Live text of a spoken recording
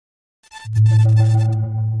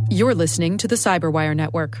You're listening to the Cyberwire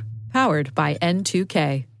Network, powered by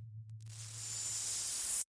N2K.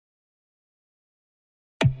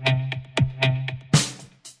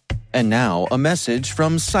 And now, a message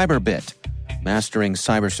from Cyberbit. Mastering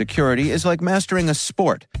cybersecurity is like mastering a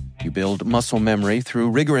sport. You build muscle memory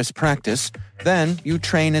through rigorous practice, then you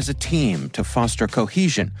train as a team to foster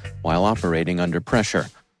cohesion while operating under pressure.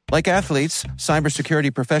 Like athletes,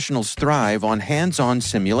 cybersecurity professionals thrive on hands-on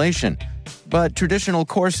simulation. But traditional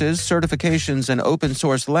courses, certifications, and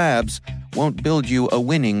open-source labs won't build you a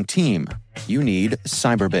winning team. You need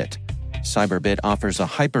Cyberbit. Cyberbit offers a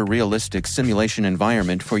hyper-realistic simulation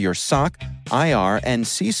environment for your SOC, IR, and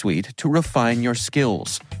C-suite to refine your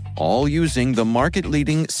skills, all using the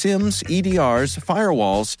market-leading SIMs, EDRs,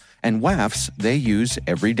 firewalls, and WAFs they use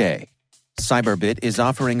every day. Cyberbit is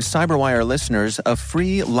offering Cyberwire listeners a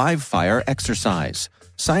free live-fire exercise.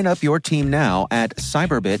 Sign up your team now at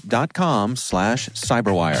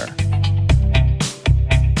cyberbit.com/cyberwire.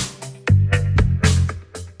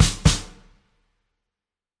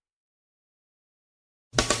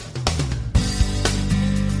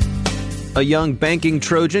 A young banking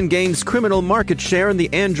Trojan gains criminal market share in the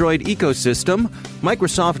Android ecosystem.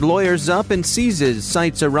 Microsoft lawyers up and seizes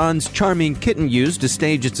sites Iran's charming kitten used to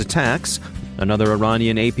stage its attacks. Another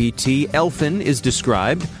Iranian APT, Elfin, is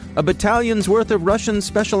described. A battalion's worth of Russian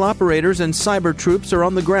special operators and cyber troops are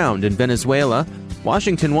on the ground in Venezuela.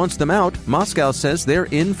 Washington wants them out. Moscow says they're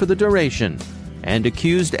in for the duration. And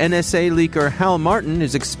accused NSA leaker Hal Martin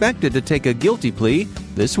is expected to take a guilty plea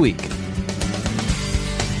this week.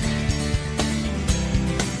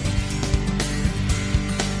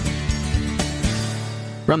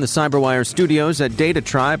 From the Cyberwire studios at Data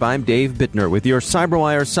Tribe, I'm Dave Bittner with your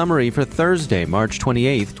Cyberwire summary for Thursday, March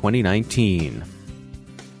 28, 2019.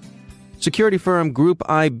 Security firm Group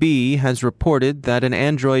IB has reported that an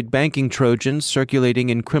Android banking Trojan circulating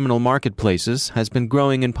in criminal marketplaces has been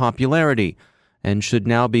growing in popularity and should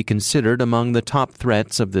now be considered among the top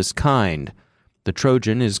threats of this kind. The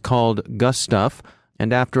Trojan is called Gustuff,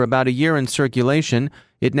 and after about a year in circulation,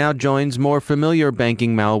 it now joins more familiar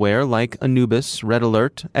banking malware like Anubis, Red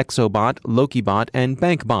Alert, Exobot, Lokibot, and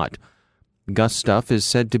BankBot. Gustuff is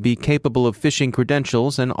said to be capable of phishing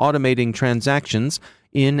credentials and automating transactions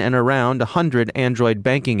in and around 100 Android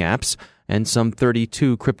banking apps and some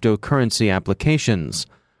 32 cryptocurrency applications.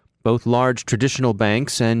 Both large traditional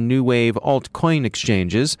banks and new wave altcoin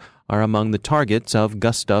exchanges are among the targets of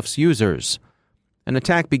Gustuff's users. An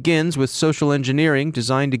attack begins with social engineering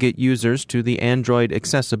designed to get users to the Android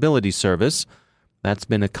Accessibility Service. That's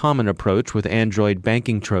been a common approach with Android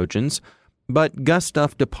banking Trojans, but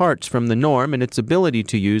Gustuff departs from the norm in its ability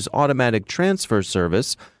to use automatic transfer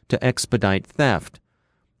service to expedite theft.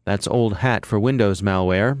 That's old hat for Windows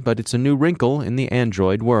malware, but it's a new wrinkle in the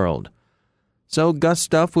Android world. So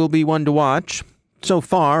Gustuff will be one to watch. So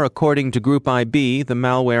far, according to Group IB, the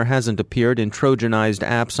malware hasn't appeared in Trojanized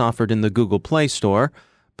apps offered in the Google Play Store,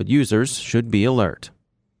 but users should be alert.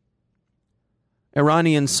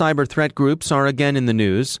 Iranian cyber threat groups are again in the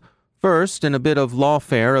news. First, in a bit of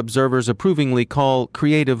lawfare observers approvingly call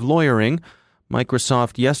creative lawyering,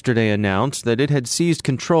 Microsoft yesterday announced that it had seized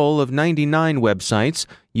control of 99 websites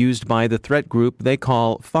used by the threat group they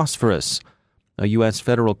call Phosphorus. A U.S.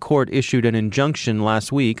 federal court issued an injunction last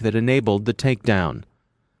week that enabled the takedown.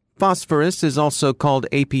 Phosphorus is also called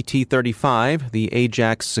APT-35, the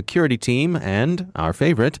Ajax security team, and, our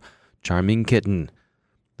favorite, Charming Kitten.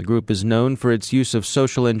 The group is known for its use of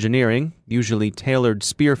social engineering, usually tailored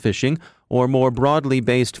spear phishing, or more broadly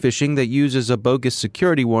based phishing that uses a bogus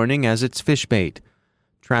security warning as its fish bait.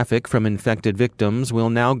 Traffic from infected victims will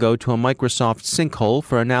now go to a Microsoft sinkhole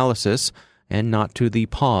for analysis, and not to the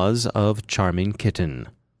paws of Charming Kitten.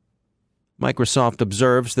 Microsoft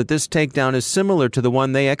observes that this takedown is similar to the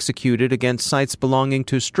one they executed against sites belonging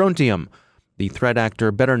to Strontium, the threat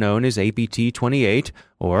actor better known as APT-28,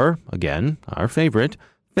 or, again, our favorite,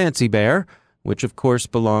 Fancy Bear, which of course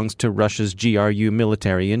belongs to Russia's GRU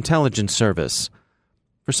military intelligence service.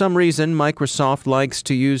 For some reason, Microsoft likes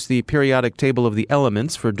to use the periodic table of the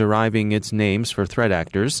elements for deriving its names for threat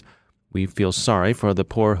actors. We feel sorry for the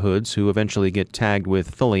poor hoods who eventually get tagged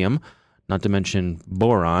with thulium, not to mention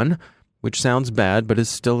boron, which sounds bad but is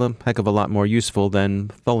still a heck of a lot more useful than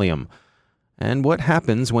thulium. And what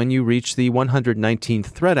happens when you reach the 119th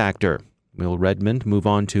threat actor? Will Redmond move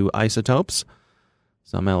on to isotopes?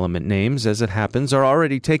 Some element names, as it happens, are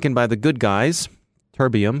already taken by the good guys.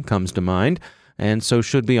 Terbium comes to mind, and so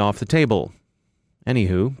should be off the table.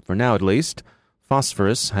 Anywho, for now at least,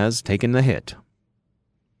 Phosphorus has taken the hit.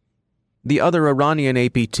 The other Iranian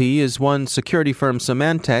APT is one security firm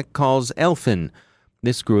Symantec calls Elfin.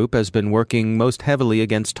 This group has been working most heavily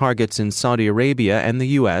against targets in Saudi Arabia and the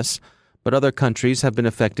U.S., but other countries have been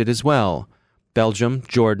affected as well. Belgium,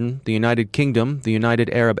 Jordan, the United Kingdom, the United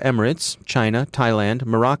Arab Emirates, China, Thailand,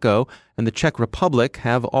 Morocco, and the Czech Republic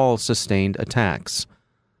have all sustained attacks.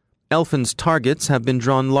 Elfin's targets have been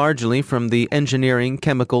drawn largely from the engineering,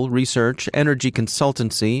 chemical, research, energy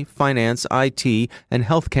consultancy, finance, IT, and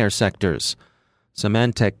healthcare sectors.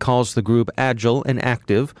 Symantec calls the group agile and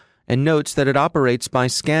active and notes that it operates by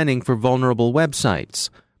scanning for vulnerable websites.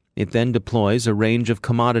 It then deploys a range of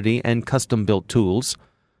commodity and custom-built tools.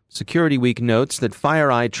 Security Week notes that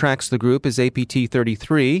FireEye tracks the group as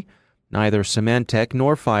APT-33. Neither Symantec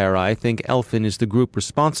nor FireEye think Elfin is the group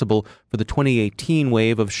responsible for the 2018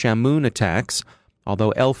 wave of Shamoon attacks,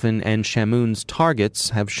 although Elfin and Shamoon's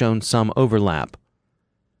targets have shown some overlap.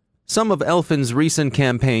 Some of Elfin's recent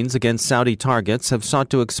campaigns against Saudi targets have sought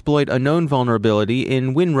to exploit a known vulnerability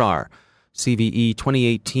in WinRAR, CVE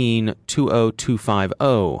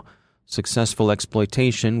 2018-20250. Successful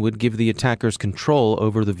exploitation would give the attackers control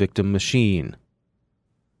over the victim machine.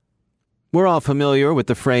 We're all familiar with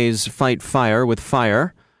the phrase, fight fire with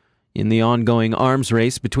fire. In the ongoing arms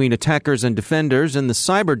race between attackers and defenders in the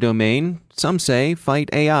cyber domain, some say fight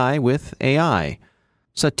AI with AI.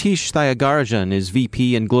 Satish Thayagarajan is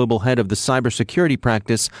VP and Global Head of the Cybersecurity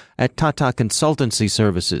Practice at Tata Consultancy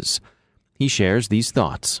Services. He shares these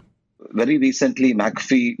thoughts. Very recently,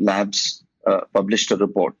 McAfee Labs published a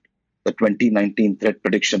report, the 2019 Threat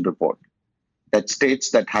Prediction Report, that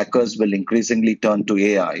states that hackers will increasingly turn to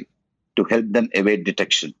AI to help them evade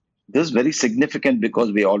detection. This is very significant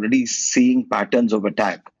because we're already seeing patterns of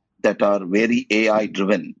attack that are very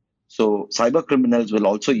AI-driven. So cyber criminals will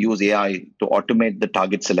also use AI to automate the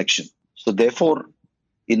target selection. So therefore,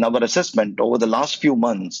 in our assessment, over the last few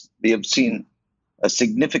months, we have seen a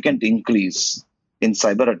significant increase in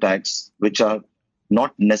cyber attacks, which are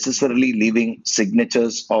not necessarily leaving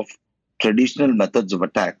signatures of traditional methods of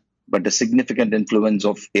attack, but a significant influence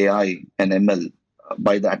of AI and ML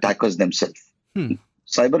by the attackers themselves.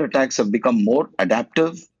 Cyber attacks have become more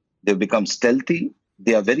adaptive, they've become stealthy,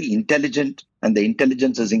 they are very intelligent, and the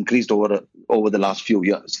intelligence has increased over the last few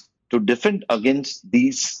years. To defend against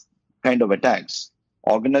these kind of attacks,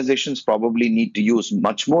 organizations probably need to use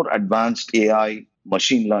much more advanced AI,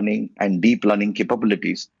 machine learning, and deep learning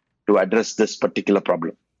capabilities to address this particular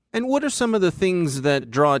problem. And what are some of the things that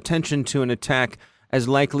draw attention to an attack as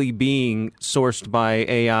likely being sourced by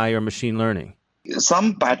AI or machine learning?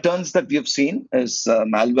 Some patterns that we have seen is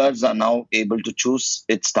malwares are now able to choose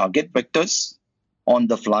its target vectors on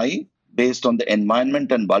the fly based on the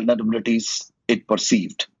environment and vulnerabilities it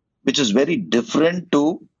perceived, which is very different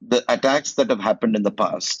to the attacks that have happened in the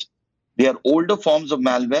past. There are older forms of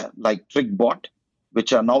malware like TrickBot,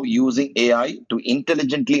 which are now using AI to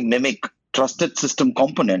intelligently mimic trusted system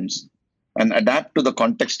components and adapt to the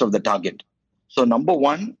context of the target. So number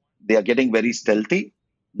one, they are getting very stealthy.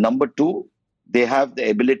 Number two, they have the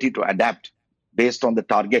ability to adapt based on the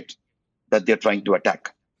target that they're trying to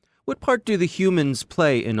attack. What part do the humans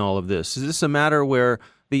play in all of this? Is this a matter where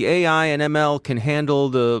the AI and ML can handle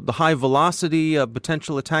the high velocity of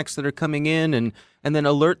potential attacks that are coming in and then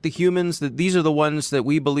alert the humans that these are the ones that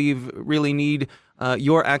we believe really need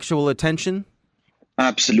your actual attention?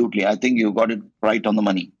 Absolutely. I think you got it right on the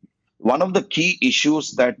money. One of the key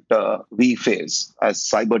issues that we face as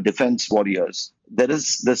cyber defense warriors, there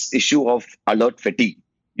is this issue of alert fatigue.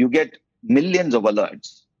 You get millions of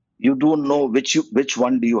alerts. You don't know which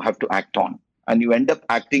one do you have to act on. And you end up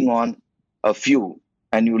acting on a few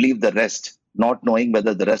and you leave the rest, not knowing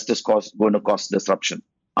whether the rest is going to cause disruption.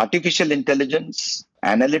 Artificial intelligence,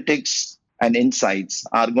 analytics, and insights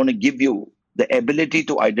are going to give you the ability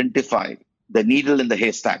to identify the needle in the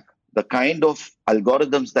haystack. The kind of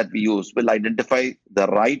algorithms that we use will identify the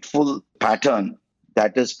rightful pattern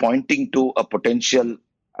that is pointing to a potential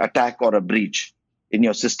attack or a breach in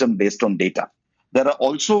your system based on data. There are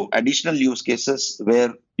also additional use cases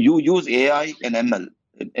where you use AI and ML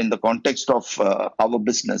in the context of our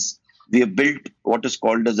business. We have built what is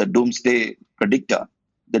called as a doomsday predictor.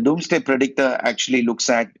 The doomsday predictor actually looks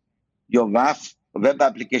at your WAF, web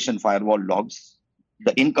application firewall logs.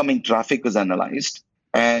 The incoming traffic is analyzed.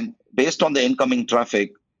 And based on the incoming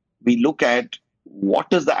traffic, we look at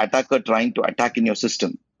what is the attacker trying to attack in your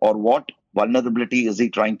system, or what vulnerability is he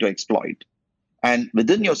trying to exploit. And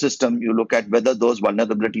within your system, you look at whether those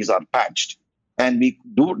vulnerabilities are patched. And we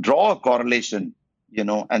do draw a correlation,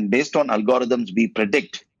 and based on algorithms, we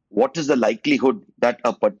predict what is the likelihood that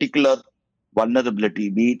a particular vulnerability,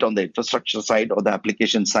 be it on the infrastructure side or the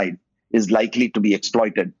application side, is likely to be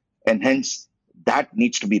exploited. And hence, that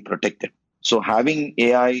needs to be protected. So having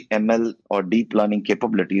AI, ML, or deep learning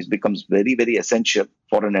capabilities becomes very, very essential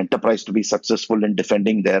for an enterprise to be successful in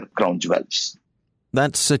defending their crown jewels.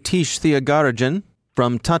 That's Satish Thiagarajan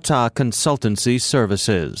from Tata Consultancy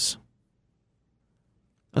Services.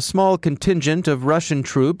 A small contingent of Russian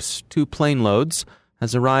troops, 2 plane loads,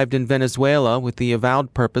 has arrived in Venezuela with the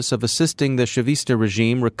avowed purpose of assisting the Chavista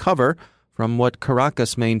regime recover from what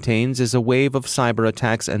Caracas maintains is a wave of cyber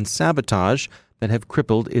attacks and sabotage that have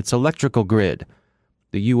crippled its electrical grid.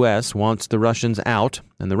 The U.S. wants the Russians out,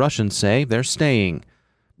 and the Russians say they're staying.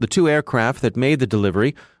 The 2 aircraft that made the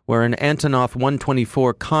delivery were an Antonov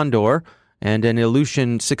 124 Condor and an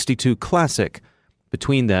Ilyushin 62 Classic.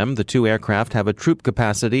 Between them, the 2 aircraft have a troop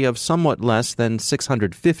capacity of somewhat less than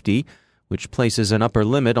 650, which places an upper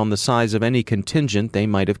limit on the size of any contingent they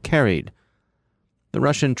might have carried. The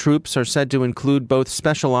Russian troops are said to include both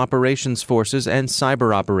special operations forces and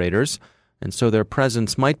cyber operators, and so their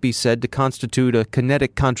presence might be said to constitute a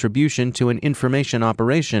kinetic contribution to an information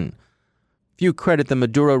operation. Few credit the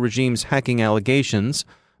Maduro regime's hacking allegations,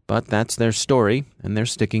 but that's their story, and they're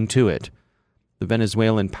sticking to it. The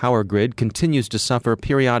Venezuelan power grid continues to suffer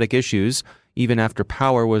periodic issues, even after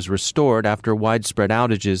power was restored after widespread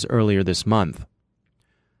outages earlier this month.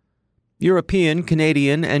 European,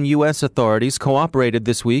 Canadian, and U.S. authorities cooperated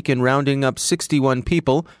this week in rounding up 61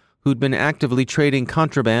 people who'd been actively trading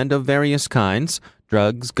contraband of various kinds,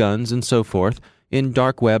 drugs, guns, and so forth, in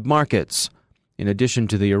dark web markets. In addition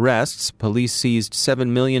to the arrests, police seized $7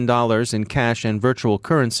 million in cash and virtual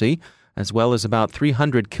currency, as well as about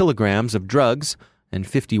 300 kilograms of drugs and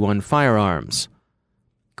 51 firearms.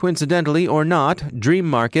 Coincidentally or not, Dream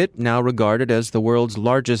Market, now regarded as the world's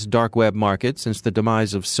largest dark web market since the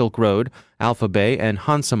demise of Silk Road, Alphabay, and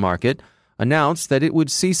Hansa Market, announced that it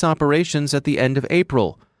would cease operations at the end of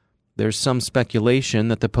April. There's some speculation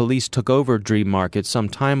that the police took over Dream Market some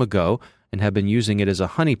time ago and have been using it as a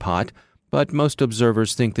honeypot, but most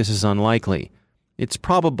observers think this is unlikely. It's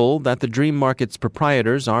probable that the Dream Market's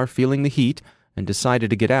proprietors are feeling the heat and decided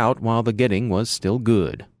to get out while the getting was still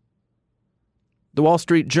good. The Wall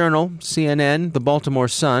Street Journal, CNN, the Baltimore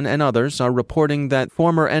Sun, and others are reporting that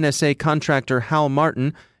former NSA contractor Hal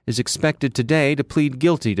Martin is expected today to plead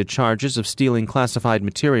guilty to charges of stealing classified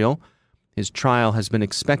material. His trial has been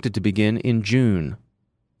expected to begin in June.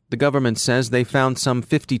 The government says they found some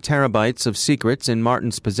 50 terabytes of secrets in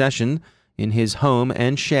Martin's possession in his home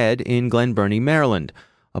and shed in Glen Burnie, Maryland,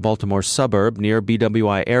 a Baltimore suburb near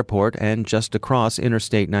BWI Airport and just across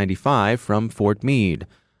Interstate 95 from Fort Meade.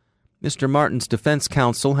 Mr. Martin's defense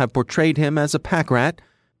counsel have portrayed him as a pack rat,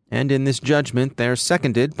 and in this judgment they're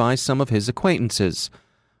seconded by some of his acquaintances.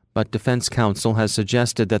 But defense counsel has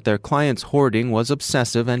suggested that their client's hoarding was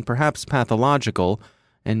obsessive and perhaps pathological,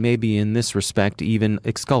 and maybe in this respect even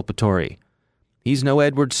exculpatory. He's no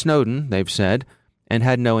Edward Snowden, they've said, and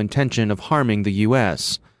had no intention of harming the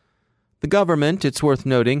U.S. The government, it's worth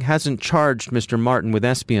noting, hasn't charged Mr. Martin with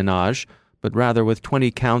espionage, but rather with 20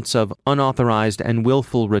 counts of unauthorized and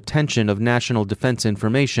willful retention of national defense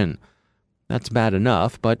information. That's bad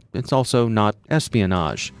enough, but it's also not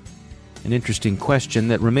espionage. An interesting question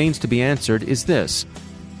that remains to be answered is this.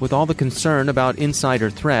 With all the concern about insider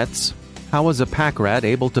threats, how was a pack rat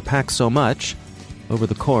able to pack so much over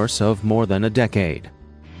the course of more than a decade?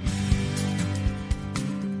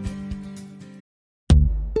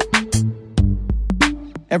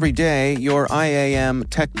 Every day, your IAM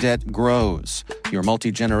tech debt grows. Your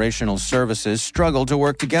multi-generational services struggle to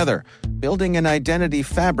work together. Building an identity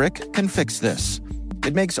fabric can fix this.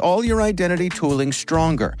 It makes all your identity tooling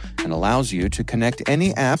stronger and allows you to connect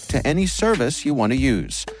any app to any service you want to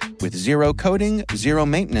use, with zero coding, zero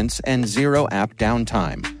maintenance, and zero app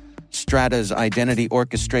downtime. Strata's identity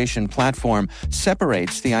orchestration platform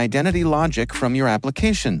separates the identity logic from your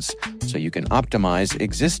applications, so you can optimize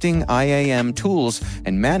existing IAM tools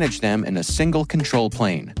and manage them in a single control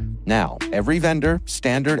plane. Now, every vendor,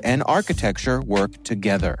 standard, and architecture work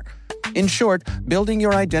together. In short, building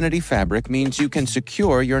your identity fabric means you can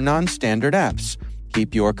secure your non-standard apps,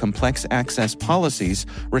 keep your complex access policies,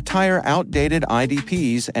 retire outdated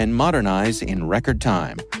IDPs, and modernize in record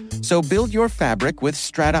time. So build your fabric with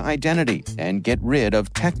Strata Identity and get rid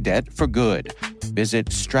of tech debt for good.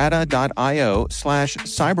 Visit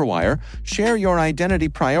strata.io/cyberwire, share your identity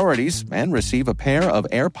priorities, and receive a pair of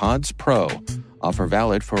AirPods Pro. Offer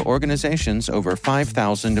valid for organizations over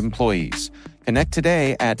 5,000 employees. Connect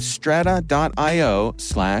today at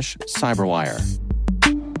strata.io/cyberwire.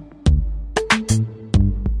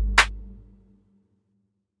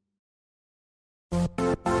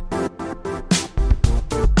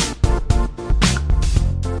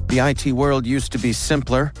 The IT world used to be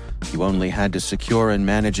simpler. You only had to secure and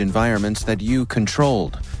manage environments that you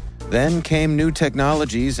controlled. Then came new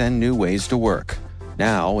technologies and new ways to work.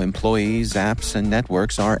 Now, employees, apps, and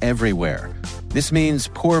networks are everywhere. This means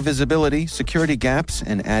poor visibility, security gaps,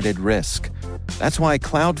 and added risk. That's why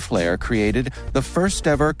Cloudflare created the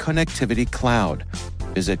first-ever connectivity cloud.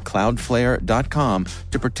 Visit cloudflare.com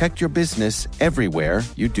to protect your business everywhere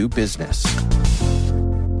you do business.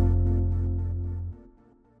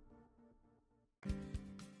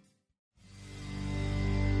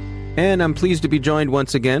 And I'm pleased to be joined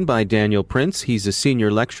once again by Daniel Prince. He's a senior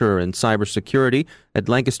lecturer in cybersecurity at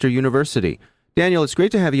Lancaster University. Daniel, it's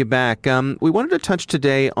great to have you back. We wanted to touch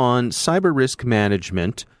today on cyber risk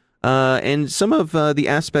management and some of the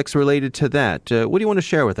aspects related to that. What do you want to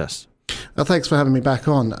share with us? Well, thanks for having me back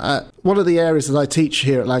on. One of the areas that I teach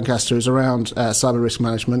here at Lancaster is around cyber risk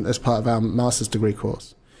management as part of our master's degree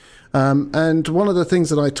course. And one of the things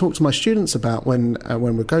that I talk to my students about when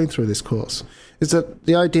we're going through this course is that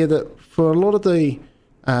the idea that for a lot of the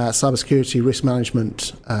cybersecurity risk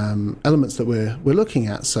management elements that we're looking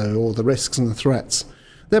at, so all the risks and the threats,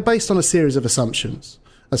 they're based on a series of assumptions.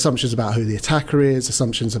 Assumptions about who the attacker is,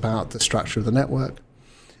 assumptions about the structure of the network.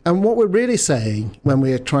 And what we're really saying when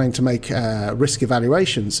we're trying to make risk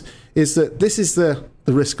evaluations is that this is the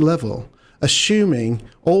risk level, assuming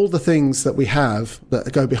all the things that we have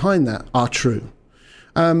that go behind that are true.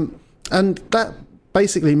 And that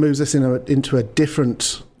basically moves us into a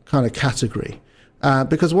different kind of category.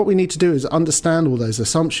 Because what we need to do is understand all those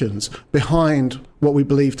assumptions behind what we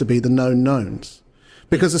believe to be the known knowns.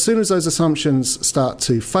 Because as soon as those assumptions start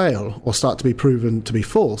to fail or start to be proven to be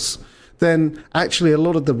false, then actually a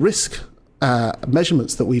lot of the risk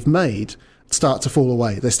measurements that we've made start to fall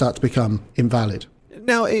away. They start to become invalid.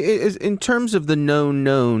 Now, in terms of the known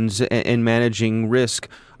knowns and managing risk,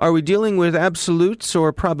 are we dealing with absolutes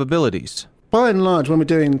or probabilities? By and large, when we're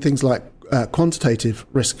doing things like quantitative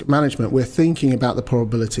risk management, we're thinking about the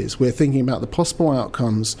probabilities. We're thinking about the possible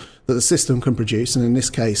outcomes that the system can produce, and in this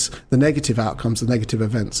case, the negative outcomes, the negative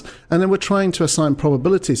events. And then we're trying to assign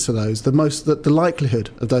probabilities to those, the likelihood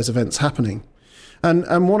of those events happening.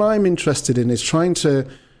 And what I'm interested in is trying to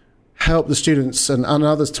help the students and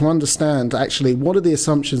others to understand actually what are the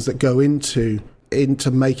assumptions that go into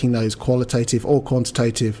making those qualitative or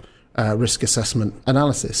quantitative risk assessment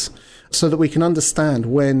analysis, so that we can understand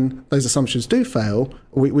when those assumptions do fail,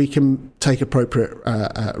 we can take appropriate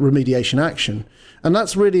remediation action. And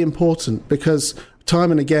that's really important because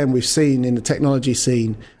time and again we've seen in the technology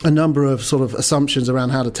scene a number of sort of assumptions around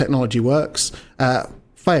how the technology works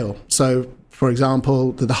fail. So, for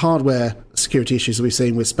example, the hardware security issues that we've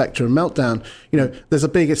seen with Spectre and Meltdown, there's a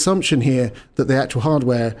big assumption here that the actual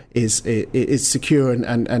hardware is secure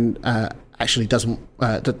and actually doesn't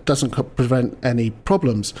prevent any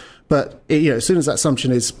problems. But as soon as that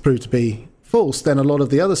assumption is proved to be false, then a lot of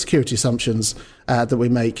the other security assumptions that we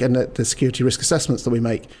make and the security risk assessments that we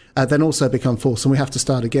make then also become false, and we have to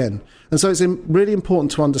start again. And so it's really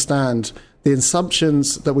important to understand the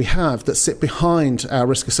assumptions that we have that sit behind our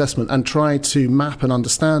risk assessment and try to map and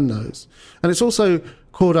understand those. And it's also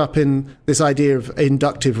caught up in this idea of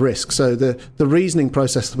inductive risk. So the reasoning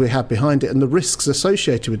process that we have behind it and the risks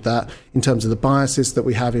associated with that in terms of the biases that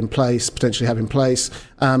we have in place, potentially have in place,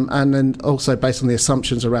 and then also based on the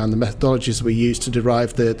assumptions around the methodologies that we use to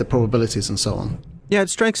derive the probabilities and so on. Yeah, it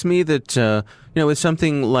strikes me that, with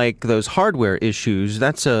something like those hardware issues,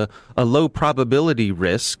 that's a low probability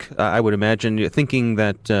risk. I would imagine, thinking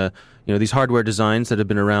that, these hardware designs that have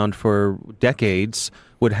been around for decades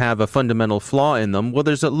would have a fundamental flaw in them. Well,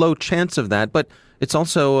 there's a low chance of that, but it's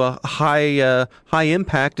also a high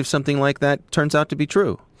impact if something like that turns out to be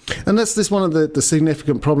true. And that's one of the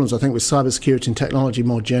significant problems, I think, with cybersecurity and technology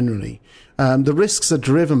more generally. The risks are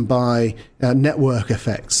driven by network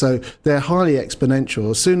effects, so they're highly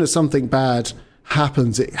exponential. As soon as something bad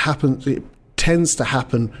happens, it tends to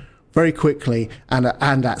happen very quickly and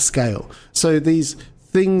at scale. So these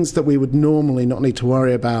things that we would normally not need to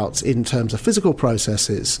worry about in terms of physical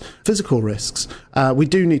processes, physical risks, we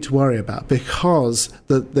do need to worry about because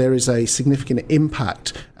there is a significant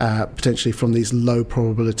impact potentially from these low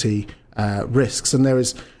probability risks. And there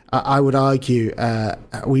is, I would argue,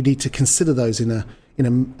 we need to consider those in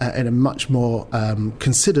a much more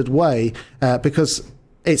considered way because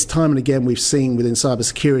it's time and again we've seen within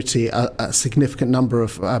cybersecurity a significant number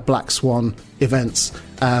of black swan events.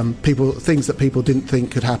 Things that people didn't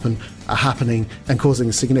think could happen are happening and causing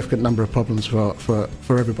a significant number of problems for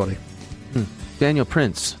everybody. Daniel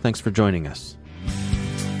Prince, thanks for joining us.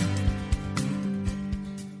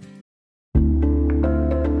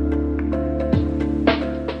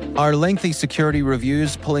 Are lengthy security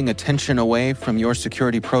reviews pulling attention away from your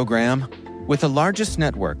security program? With the largest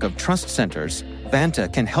network of trust centers,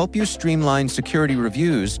 Vanta can help you streamline security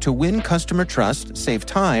reviews to win customer trust, save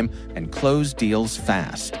time, and close deals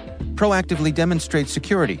fast. Proactively demonstrate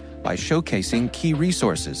security by showcasing key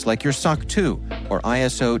resources like your SOC 2 or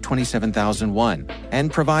ISO 27001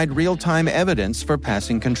 and provide real-time evidence for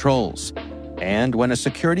passing controls. And when a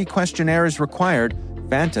security questionnaire is required,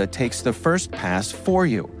 Vanta takes the first pass for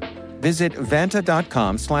you. Visit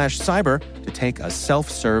vanta.com/cyber to take a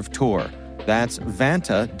self-serve tour. That's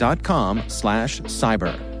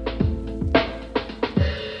vanta.com/cyber.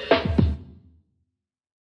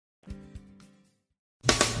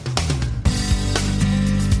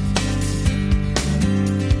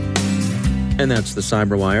 And that's the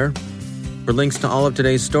Cyberwire. For links to all of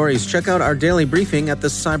today's stories, check out our daily briefing at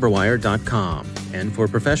thecyberwire.com. And for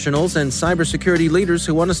professionals and cybersecurity leaders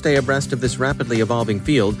who want to stay abreast of this rapidly evolving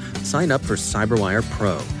field, sign up for Cyberwire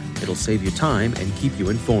Pro. It'll save you time and keep you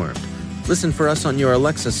informed. Listen for us on your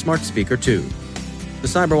Alexa smart speaker, too. The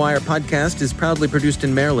Cyberwire podcast is proudly produced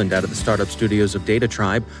in Maryland out of the startup studios of Data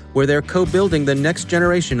Tribe, where they're co-building the next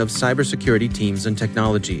generation of cybersecurity teams and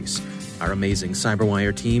technologies. Our amazing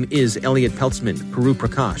Cyberwire team is Elliot Peltzman, Puru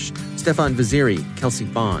Prakash, Stefan Vaziri, Kelsey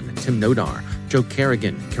Bond, Tim Nodar, Joe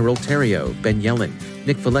Kerrigan, Carol Terrio, Ben Yellen,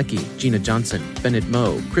 Nick Valecki, Gina Johnson, Bennett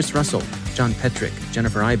Moe, Chris Russell, John Petrick,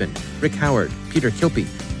 Jennifer Ivan, Rick Howard, Peter Kilpie,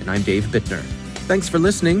 and I'm Dave Bittner. Thanks for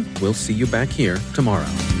listening. We'll see you back here tomorrow.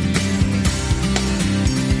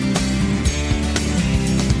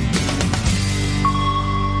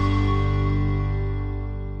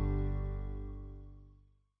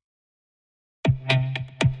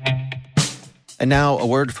 And now a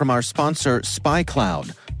word from our sponsor,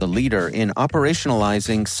 SpyCloud, the leader in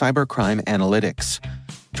operationalizing cybercrime analytics.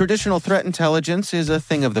 Traditional threat intelligence is a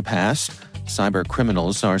thing of the past. Cyber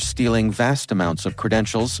criminals are stealing vast amounts of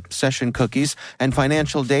credentials, session cookies, and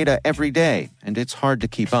financial data every day, and it's hard to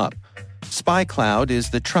keep up. SpyCloud is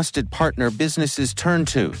the trusted partner businesses turn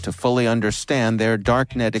to fully understand their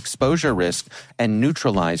darknet exposure risk and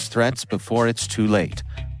neutralize threats before it's too late.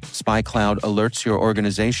 SpyCloud alerts your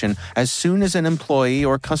organization as soon as an employee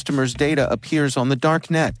or customer's data appears on the dark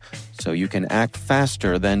net, so you can act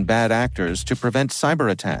faster than bad actors to prevent cyber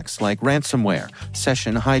attacks like ransomware,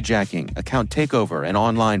 session hijacking, account takeover, and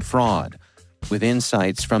online fraud. With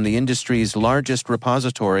insights from the industry's largest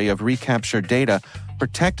repository of recaptured data,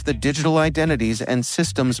 protect the digital identities and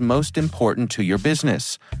systems most important to your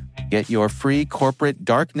business. Get your free corporate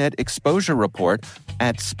darknet exposure report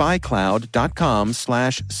at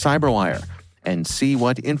spycloud.com/cyberwire and see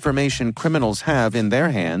what information criminals have in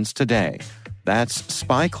their hands today. That's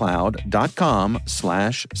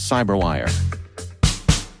spycloud.com/cyberwire.